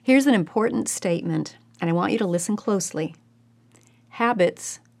Here's an important statement, and I want you to listen closely.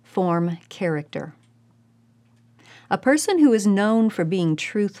 Habits form character. A person who is known for being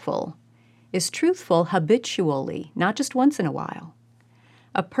truthful is truthful habitually, not just once in a while.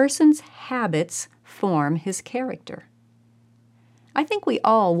 A person's habits form his character. I think we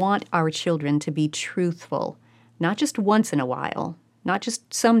all want our children to be truthful, not just once in a while, not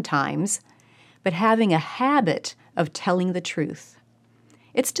just sometimes, but having a habit of telling the truth.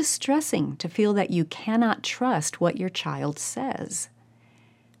 It's distressing to feel that you cannot trust what your child says.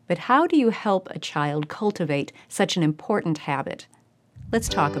 But how do you help a child cultivate such an important habit? Let's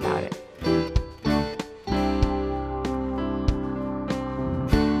talk about it.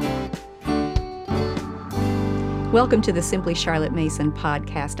 Welcome to the Simply Charlotte Mason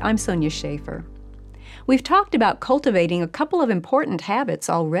podcast. I'm Sonia Schaefer. We've talked about cultivating a couple of important habits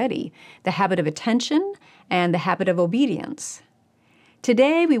already, the habit of attention and the habit of obedience.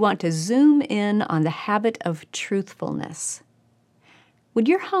 Today, we want to zoom in on the habit of truthfulness. Would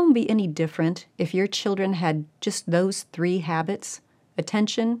your home be any different if your children had just those three habits,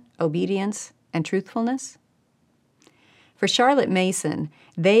 attention, obedience, and truthfulness? For Charlotte Mason,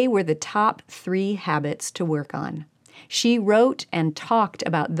 they were the top 3 habits to work on. She wrote and talked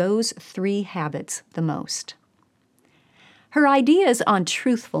about those 3 habits the most. Her ideas on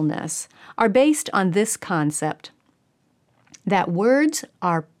truthfulness are based on this concept, that words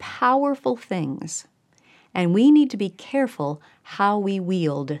are powerful things, and we need to be careful how we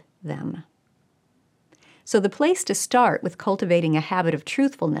wield them. So the place to start with cultivating a habit of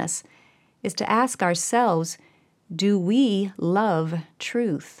truthfulness is to ask ourselves, do we love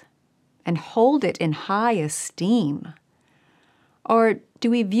truth and hold it in high esteem? Or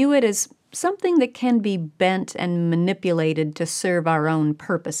do we view it as something that can be bent and manipulated to serve our own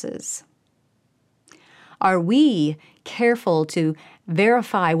purposes? Are we careful to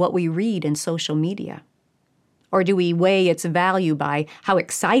verify what we read in social media? Or do we weigh its value by how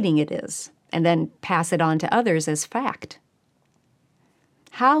exciting it is and then pass it on to others as fact?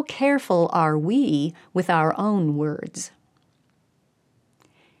 How careful are we with our own words?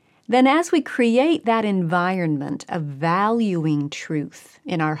 Then as we create that environment of valuing truth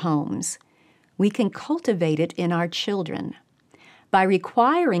in our homes, we can cultivate it in our children by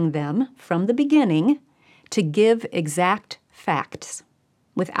requiring them from the beginning to give exact facts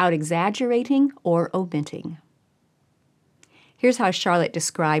without exaggerating or omitting. Here's how Charlotte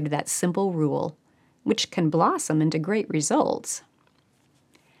described that simple rule, which can blossom into great results.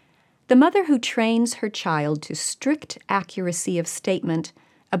 The mother who trains her child to strict accuracy of statement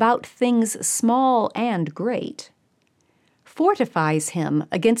about things small and great fortifies him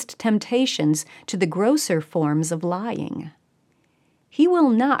against temptations to the grosser forms of lying. He will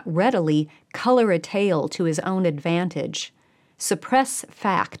not readily color a tale to his own advantage, suppress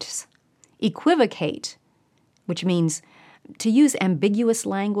facts, equivocate, which means to use ambiguous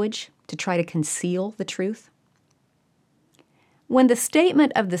language to try to conceal the truth. When the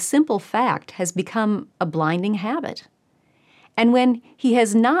statement of the simple fact has become a blinding habit, and when he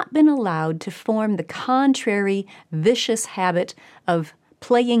has not been allowed to form the contrary, vicious habit of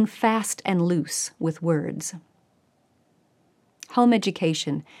playing fast and loose with words. Home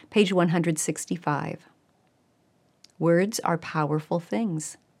Education, page 165. Words are powerful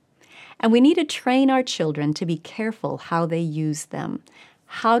things, and we need to train our children to be careful how they use them.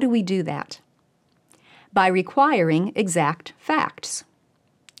 How do we do that? By requiring exact facts.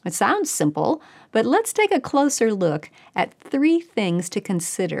 It sounds simple, but let's take a closer look at 3 things to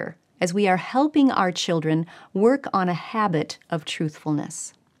consider as we are helping our children work on a habit of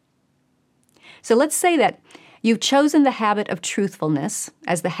truthfulness. So let's say that you've chosen the habit of truthfulness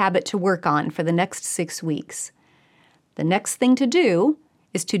as the habit to work on for the next 6 weeks. The next thing to do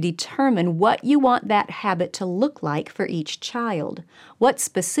is to determine what you want that habit to look like for each child. What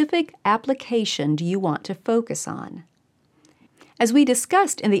specific application do you want to focus on? As we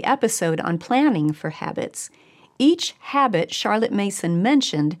discussed in the episode on planning for habits, each habit Charlotte Mason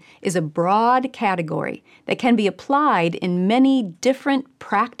mentioned is a broad category that can be applied in many different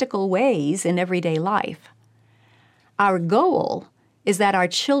practical ways in everyday life. Our goal is that our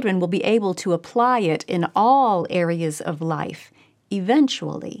children will be able to apply it in all areas of life,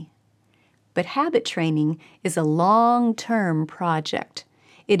 eventually. But habit training is a long-term project.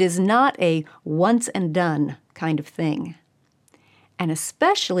 It is not a once-and-done kind of thing. And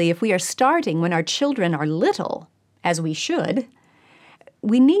especially if we are starting when our children are little, as we should,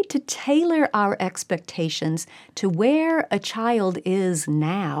 we need to tailor our expectations to where a child is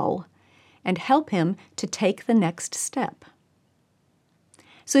now and help him to take the next step.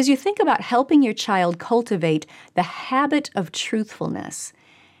 So as you think about helping your child cultivate the habit of truthfulness,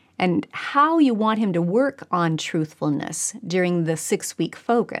 and how you want him to work on truthfulness during the 6-week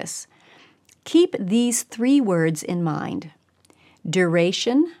focus, keep these 3 words in mind: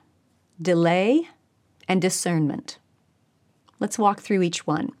 duration, delay, and discernment. Let's walk through each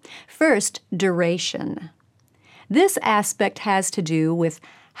one. First, duration. This aspect has to do with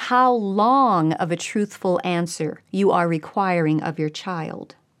how long of a truthful answer you are requiring of your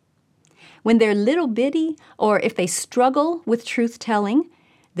child. When they're little bitty, or if they struggle with truth-telling,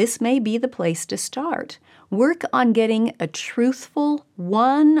 this may be the place to start. Work on getting a truthful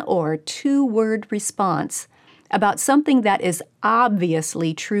 1 or 2-word response about something that is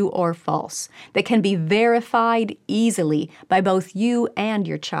obviously true or false, that can be verified easily by both you and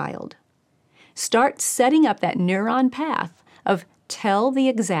your child. Start setting up that neuron path of tell the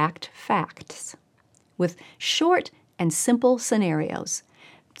exact facts with short and simple scenarios.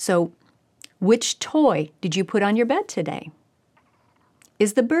 So, which toy did you put on your bed today?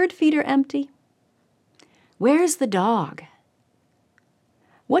 Is the bird feeder empty? Where's the dog?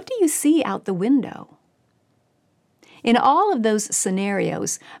 What do you see out the window? In all of those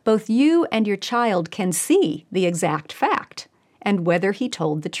scenarios, both you and your child can see the exact fact and whether he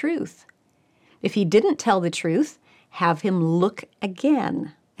told the truth. If he didn't tell the truth, have him look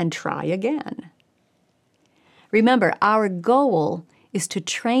again and try again. Remember, our goal is to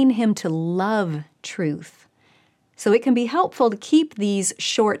train him to love truth. So it can be helpful to keep these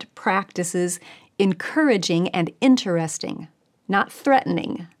short practices encouraging and interesting, not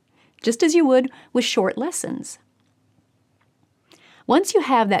threatening, just as you would with short lessons. Once you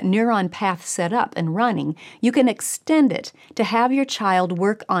have that neuron path set up and running, you can extend it to have your child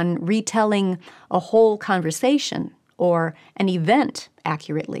work on retelling a whole conversation or an event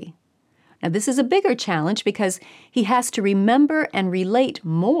accurately. Now, this is a bigger challenge because he has to remember and relate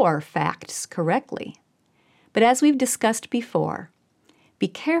more facts correctly. But as we've discussed before, be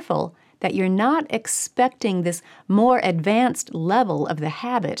careful that you're not expecting this more advanced level of the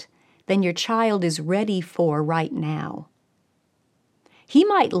habit than your child is ready for right now. He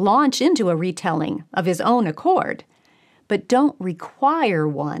might launch into a retelling of his own accord, but don't require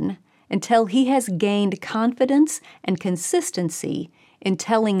one until he has gained confidence and consistency in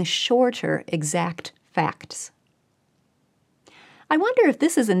telling shorter, exact facts. I wonder if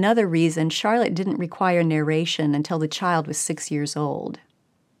this is another reason Charlotte didn't require narration until the child was 6 years old.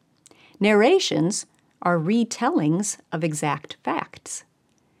 Narrations are retellings of exact facts.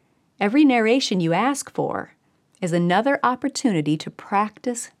 Every narration you ask for is another opportunity to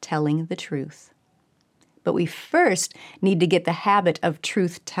practice telling the truth. But we first need to get the habit of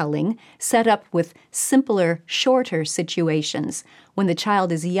truth-telling set up with simpler, shorter situations when the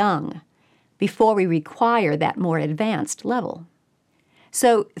child is young, before we require that more advanced level.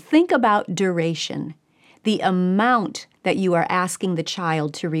 So think about duration, the amount that you are asking the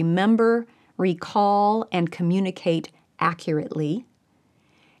child to remember, recall, and communicate accurately,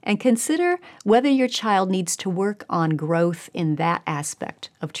 and consider whether your child needs to work on growth in that aspect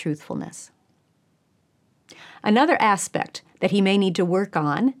of truthfulness. Another aspect that he may need to work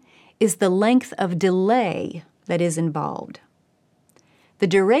on is the length of delay that is involved. The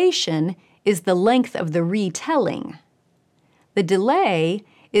duration is the length of the retelling. The delay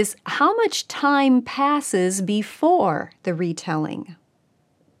is how much time passes before the retelling.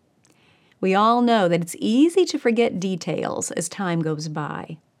 We all know that it's easy to forget details as time goes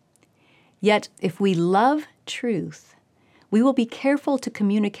by. Yet, if we love truth, we will be careful to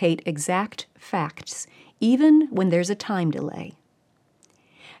communicate exact facts, even when there's a time delay.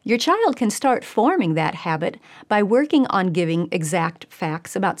 Your child can start forming that habit by working on giving exact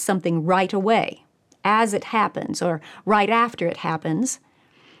facts about something right away, as it happens, or right after it happens,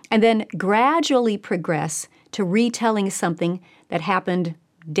 and then gradually progress to retelling something that happened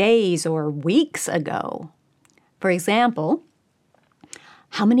days or weeks ago. For example,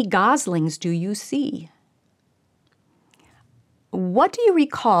 how many goslings do you see? What do you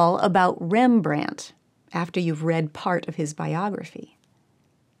recall about Rembrandt after you've read part of his biography?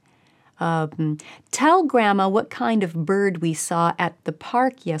 Tell Grandma what kind of bird we saw at the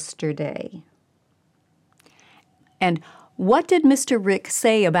park yesterday. And what did Mr. Rick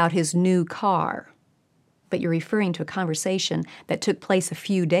say about his new car? But you're referring to a conversation that took place a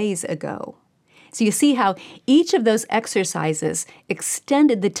few days ago. So you see how each of those exercises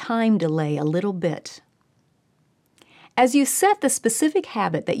extended the time delay a little bit. As you set the specific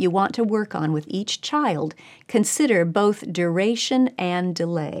habit that you want to work on with each child, consider both duration and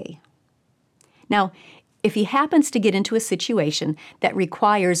delay. Now, if he happens to get into a situation that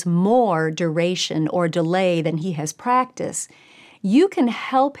requires more duration or delay than he has practiced, you can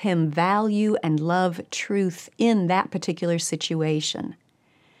help him value and love truth in that particular situation.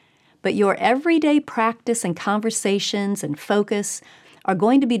 but your everyday practice and conversations and focus are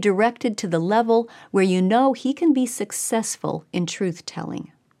going to be directed to the level where you know he can be successful in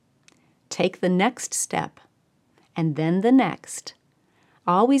truth-telling. Take the next step, and then the next,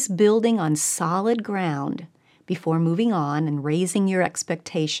 always building on solid ground before moving on and raising your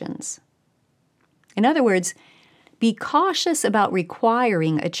expectations. In other words, be cautious about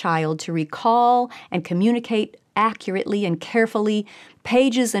requiring a child to recall and communicate accurately and carefully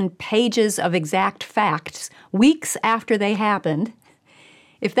pages and pages of exact facts weeks after they happened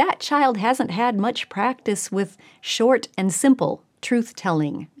if that child hasn't had much practice with short and simple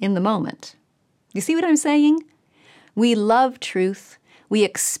truth-telling in the moment. You see what I'm saying? We love truth. We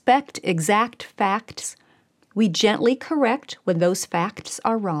expect exact facts. We gently correct when those facts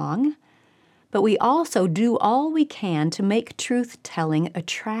are wrong. But we also do all we can to make truth-telling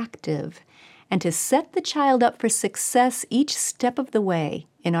attractive and to set the child up for success each step of the way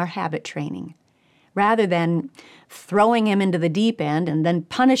in our habit training, rather than throwing him into the deep end and then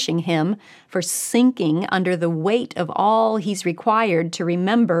punishing him for sinking under the weight of all he's required to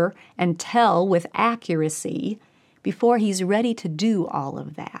remember and tell with accuracy before he's ready to do all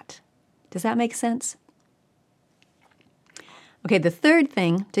of that. Does that make sense? Okay, the third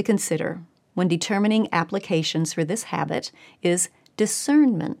thing to consider when determining applications for this habit is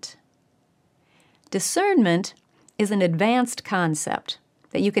discernment. Discernment is an advanced concept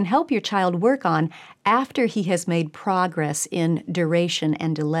that you can help your child work on after he has made progress in duration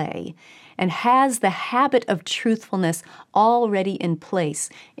and delay and has the habit of truthfulness already in place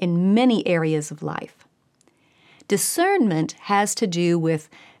in many areas of life. Discernment has to do with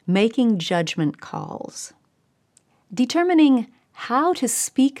making judgment calls, determining how to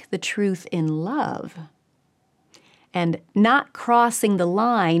speak the truth in love, and not crossing the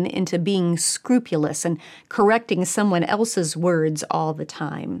line into being scrupulous and correcting someone else's words all the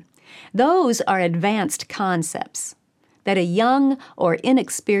time. Those are advanced concepts that a young or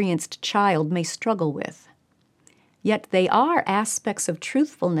inexperienced child may struggle with. Yet they are aspects of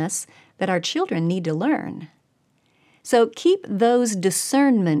truthfulness that our children need to learn. So keep those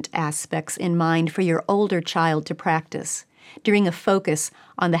discernment aspects in mind for your older child to practice during a focus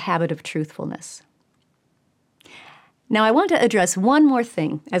on the habit of truthfulness. Now, I want to address one more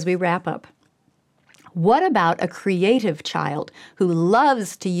thing as we wrap up. What about a creative child who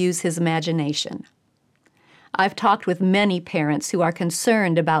loves to use his imagination? I've talked with many parents who are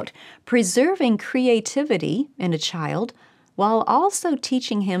concerned about preserving creativity in a child while also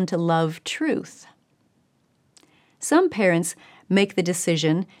teaching him to love truth. Some parents make the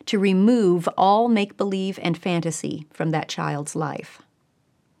decision to remove all make-believe and fantasy from that child's life.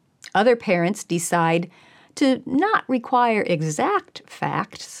 Other parents decide to not require exact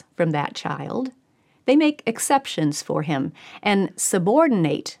facts from that child. They make exceptions for him and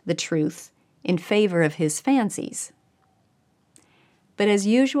subordinate the truth in favor of his fancies. But as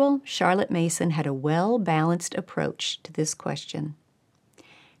usual, Charlotte Mason had a well-balanced approach to this question.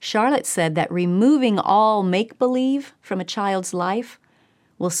 Charlotte said that removing all make-believe from a child's life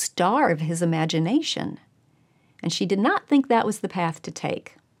will starve his imagination, and she did not think that was the path to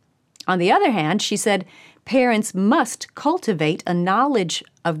take. On the other hand, she said parents must cultivate a knowledge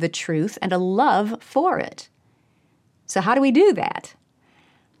of the truth and a love for it. So how do we do that?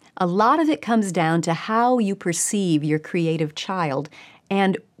 A lot of it comes down to how you perceive your creative child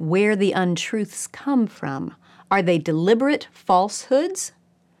and where the untruths come from. Are they deliberate falsehoods?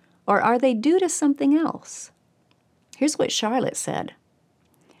 Or are they due to something else? Here's what Charlotte said.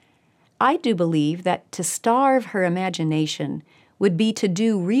 I do believe that to starve her imagination would be to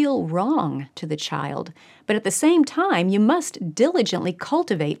do real wrong to the child, but at the same time, you must diligently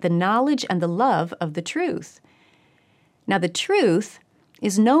cultivate the knowledge and the love of the truth. Now, the truth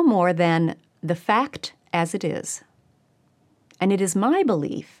is no more than the fact as it is. And it is my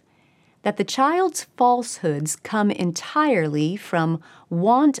belief that the child's falsehoods come entirely from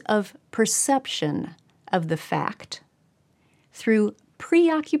want of perception of the fact through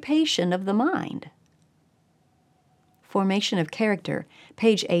preoccupation of the mind. Formation of Character,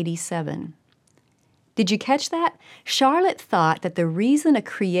 page 87. Did you catch that? Charlotte thought that the reason a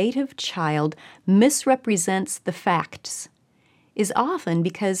creative child misrepresents the facts is often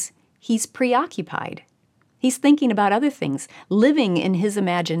because he's preoccupied. He's thinking about other things, living in his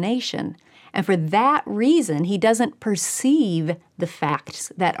imagination, and for that reason, he doesn't perceive the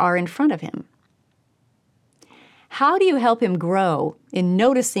facts that are in front of him. How do you help him grow in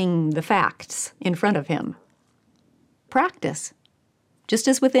noticing the facts in front of him? Practice, just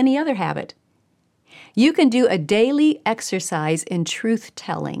as with any other habit. You can do a daily exercise in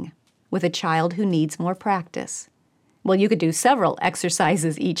truth-telling with a child who needs more practice. Well, you could do several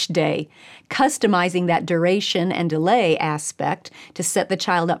exercises each day, customizing that duration and delay aspect to set the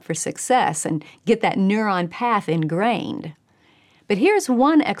child up for success and get that neuron path ingrained. But here's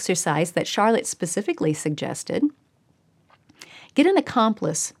one exercise that Charlotte specifically suggested. Get an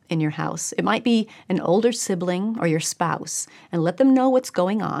accomplice in your house. It might be an older sibling or your spouse, and let them know what's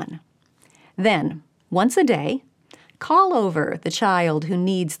going on. Then, once a day, call over the child who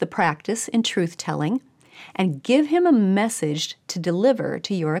needs the practice in truth-telling and give him a message to deliver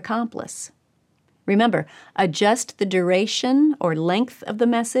to your accomplice. Remember, adjust the duration or length of the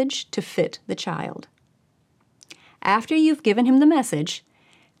message to fit the child. After you've given him the message,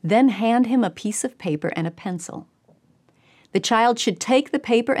 then hand him a piece of paper and a pencil. The child should take the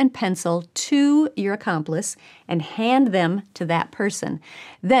paper and pencil to your accomplice and hand them to that person.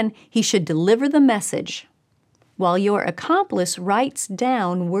 Then he should deliver the message while your accomplice writes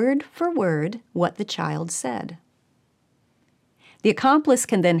down word for word what the child said. The accomplice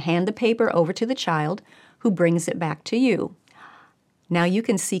can then hand the paper over to the child, who brings it back to you. Now you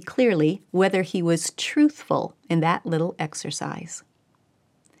can see clearly whether he was truthful in that little exercise.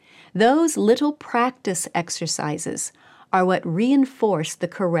 Those little practice exercises are what reinforce the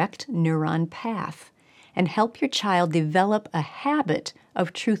correct neuron path and help your child develop a habit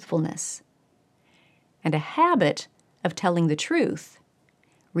of truthfulness. And a habit of telling the truth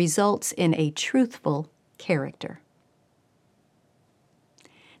results in a truthful character.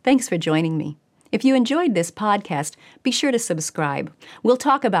 Thanks for joining me. If you enjoyed this podcast, be sure to subscribe. We'll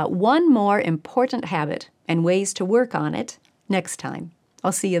talk about one more important habit and ways to work on it next time.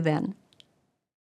 I'll see you then.